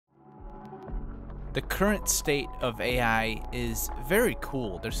the current state of AI is very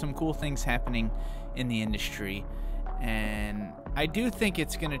cool. There's some cool things happening in the industry, and I do think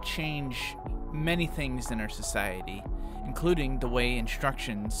it's going to change many things in our society, including the way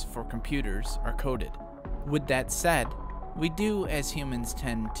instructions for computers are coded. With that said, we do as humans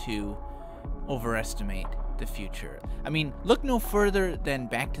tend to overestimate the future. I mean, look no further than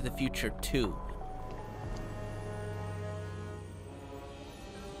Back to the Future 2.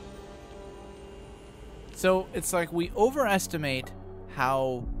 So it's like we overestimate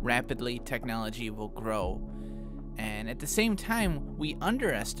how rapidly technology will grow, and at the same time we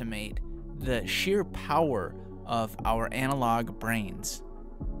underestimate the sheer power of our analog brains.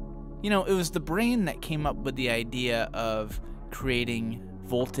 You know, it was the brain that came up with the idea of creating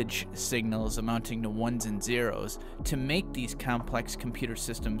voltage signals amounting to ones and zeros to make these complex computer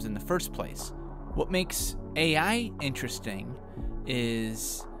systems in the first place. What makes AI interesting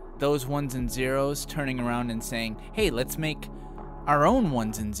is those ones and zeros turning around and saying, hey, let's make our own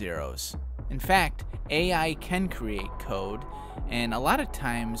ones and zeros. In fact, AI can create code, and a lot of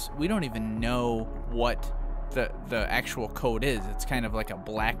times we don't even know what the actual code is. It's kind of like a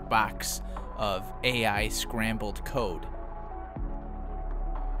black box of AI scrambled code.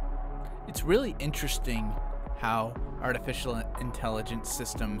 It's really interesting how artificial intelligence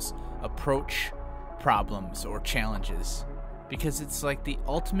systems approach problems or challenges, because it's like the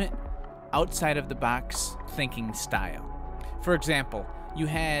ultimate outside of the box thinking style. For example, you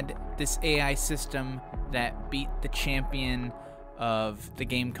had this AI system that beat the champion of the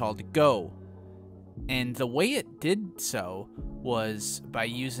game called Go, and the way it did so was by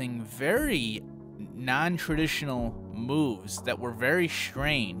using very non-traditional moves that were very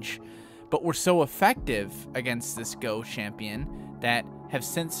strange, but were so effective against this Go champion that have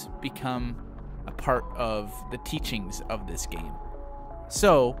since become a part of the teachings of this game.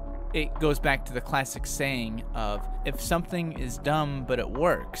 So it goes back to the classic saying of, if something is dumb but it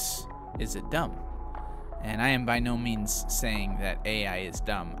works, is it dumb? And I am by no means saying that AI is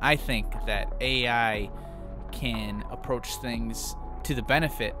dumb. I think that AI can approach things to the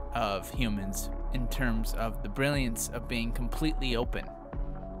benefit of humans in terms of the brilliance of being completely open.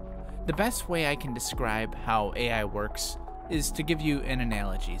 The best way I can describe how AI works is to give you an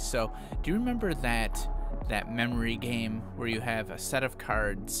analogy. So, do you remember that memory game where you have a set of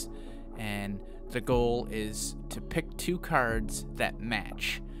cards and the goal is to pick two cards that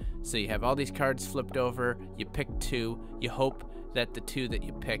match? So you have all these cards flipped over, you pick two, you hope that the two that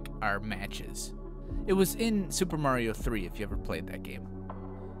you pick are matches. It was in Super Mario 3 if you ever played that game.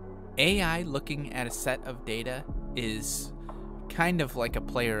 AI looking at a set of data is kind of like a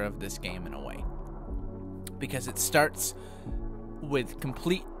player of this game in a way, because it starts with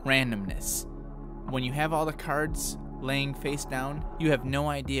complete randomness. When you have all the cards laying face down, you have no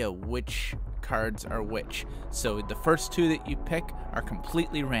idea which cards are which. So the first two that you pick are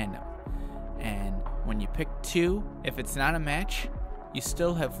completely random. And when you pick two, if it's not a match, you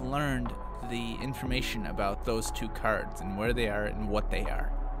still have learned the information about those two cards and where they are and what they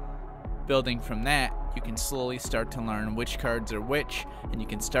are. Building from that, you can slowly start to learn which cards are which, and you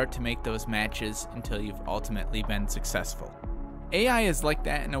can start to make those matches until you've ultimately been successful. AI is like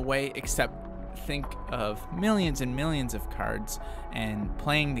that in a way, except think of millions and millions of cards and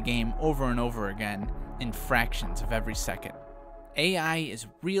playing the game over and over again in fractions of every second. AI is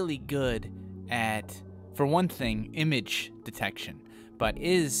really good at, for one thing, image detection, but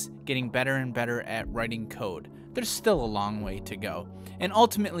is getting better and better at writing code. There's still a long way to go, and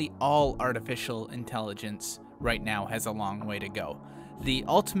ultimately all artificial intelligence right now has a long way to go. The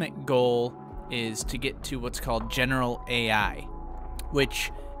ultimate goal is to get to what's called general AI,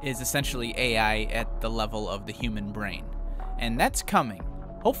 which is essentially AI at the level of the human brain. And that's coming,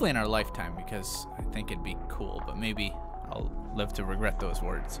 hopefully in our lifetime, because I think it'd be cool, but maybe I'll live to regret those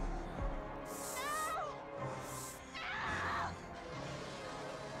words.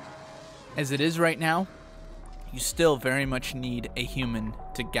 As it is right now, you still very much need a human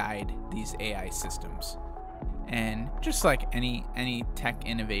to guide these AI systems. And just like any tech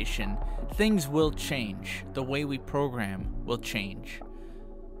innovation, things will change. The way we program will change.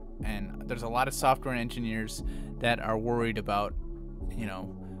 And there's a lot of software engineers that are worried about,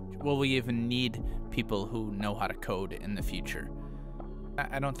 will we even need people who know how to code in the future?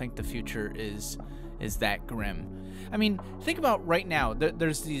 I don't think the future is that grim. I mean, think about right now.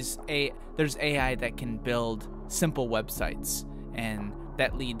 There's AI that can build simple websites, and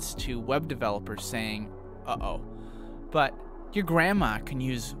that leads to web developers saying, uh-oh. But your grandma can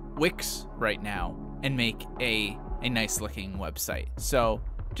use Wix right now and make a nice looking website. So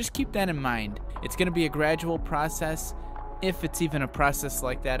just keep that in mind. It's going to be a gradual process, if it's even a process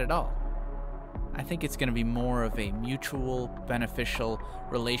like that at all. I think it's going to be more of a mutual beneficial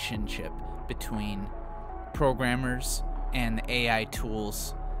relationship between programmers and the AI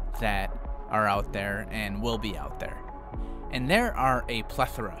tools that are out there and will be out there. And there are a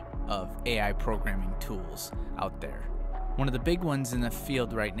plethora of AI programming tools out there. One of the big ones in the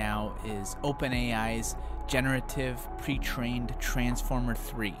field right now is OpenAI's Generative Pre-trained Transformer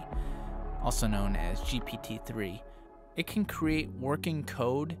 3, also known as GPT-3. It can create working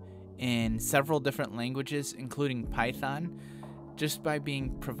code in several different languages, including Python, just by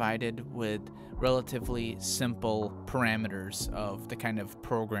being provided with relatively simple parameters of the kind of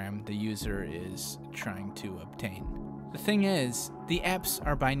program the user is trying to obtain. The thing is, the apps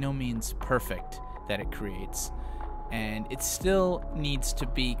are by no means perfect that it creates, and it still needs to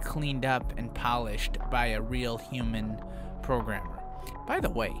be cleaned up and polished by a real human programmer. By the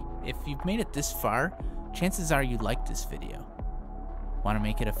way, if you've made it this far, chances are you like this video. Want to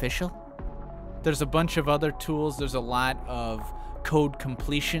make it official? There's a bunch of other tools. There's a lot of code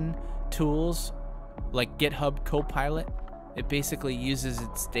completion tools like githubcopilot. It basically uses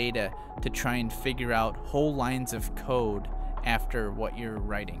its data to try and figure out whole lines of code after what you're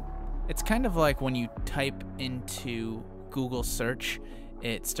writing. It's kind of like when you type into Google search,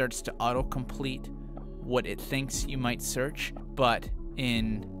 it starts to autocomplete what it thinks you might search, but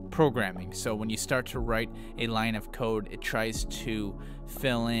in programming. So when you start to write a line of code, it tries to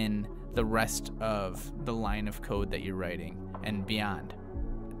fill in the rest of the line of code that you're writing and beyond.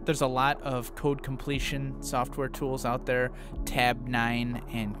 There's a lot of code completion software tools out there. Tab9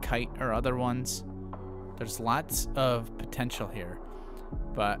 and Kite are other ones. There's lots of potential here.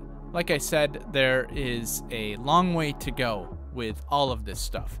 But like I said, there is a long way to go with all of this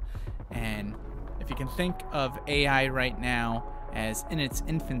stuff. And if you can think of AI right now as in its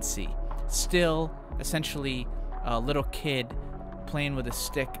infancy, still essentially a little kid playing with a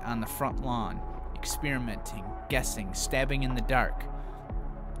stick on the front lawn, experimenting, guessing, stabbing in the dark,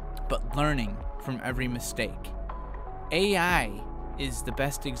 but learning from every mistake. AI is the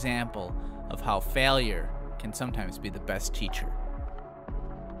best example of how failure can sometimes be the best teacher.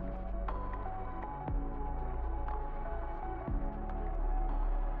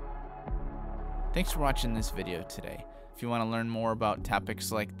 Thanks for watching this video today. If you want to learn more about topics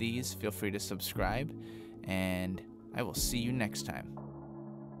like these, feel free to subscribe, and I will see you next time.